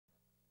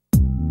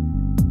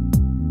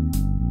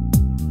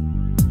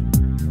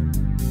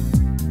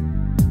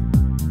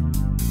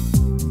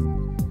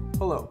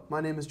my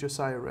name is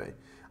Josiah Rea.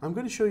 I'm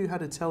going to show you how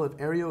to tell if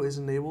Aero is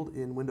enabled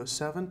in Windows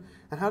 7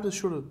 and how to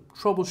sort of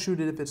troubleshoot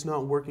it if it's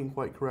not working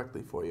quite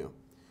correctly for you.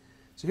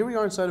 So here we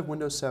are inside of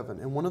Windows 7,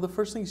 and one of the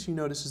first things you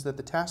notice is that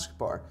the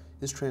taskbar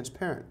is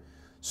transparent.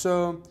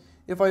 So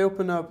if I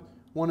open up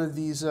one of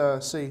these,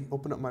 say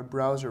open up my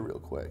browser real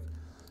quick,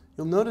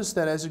 you'll notice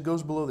that as it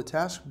goes below the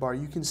taskbar,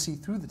 you can see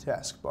through the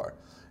taskbar,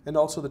 and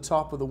also the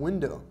top of the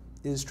window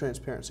is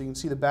transparent, so you can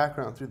see the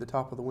background through the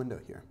top of the window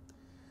here.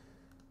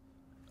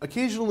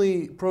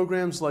 Occasionally,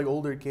 programs like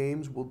older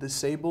games will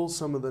disable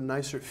some of the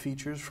nicer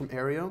features from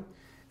Aero,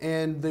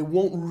 and they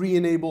won't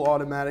re-enable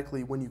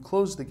automatically when you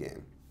close the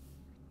game.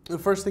 The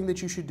first thing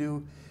that you should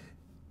do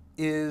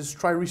is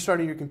try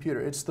restarting your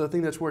computer. It's the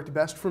thing that's worked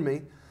best for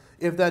me.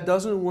 If that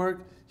doesn't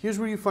work, here's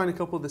where you find a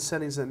couple of the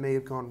settings that may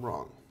have gone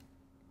wrong.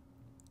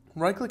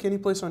 Right-click any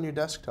place on your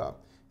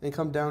desktop and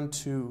come down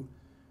to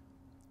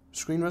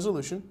Screen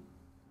Resolution,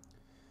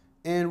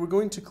 and we're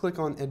going to click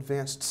on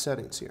Advanced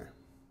Settings here.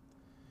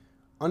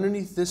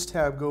 Underneath this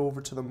tab, go over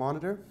to the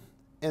monitor,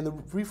 and the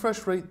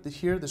refresh rate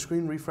here, the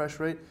screen refresh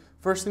rate,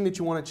 first thing that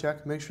you want to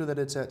check, make sure that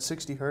it's at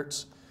 60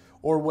 Hertz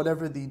or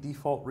whatever the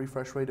default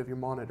refresh rate of your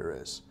monitor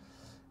is.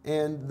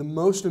 And the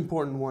most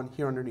important one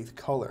here underneath,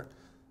 color.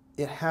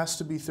 It has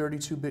to be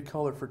 32-bit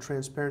color for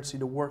transparency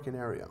to work in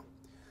Aero.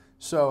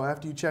 So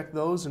after you check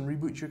those and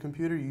reboot your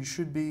computer, you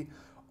should be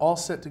all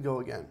set to go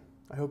again.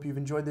 I hope you've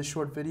enjoyed this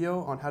short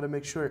video on how to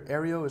make sure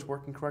Aero is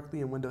working correctly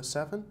in Windows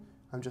 7.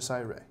 I'm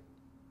Josiah Rea.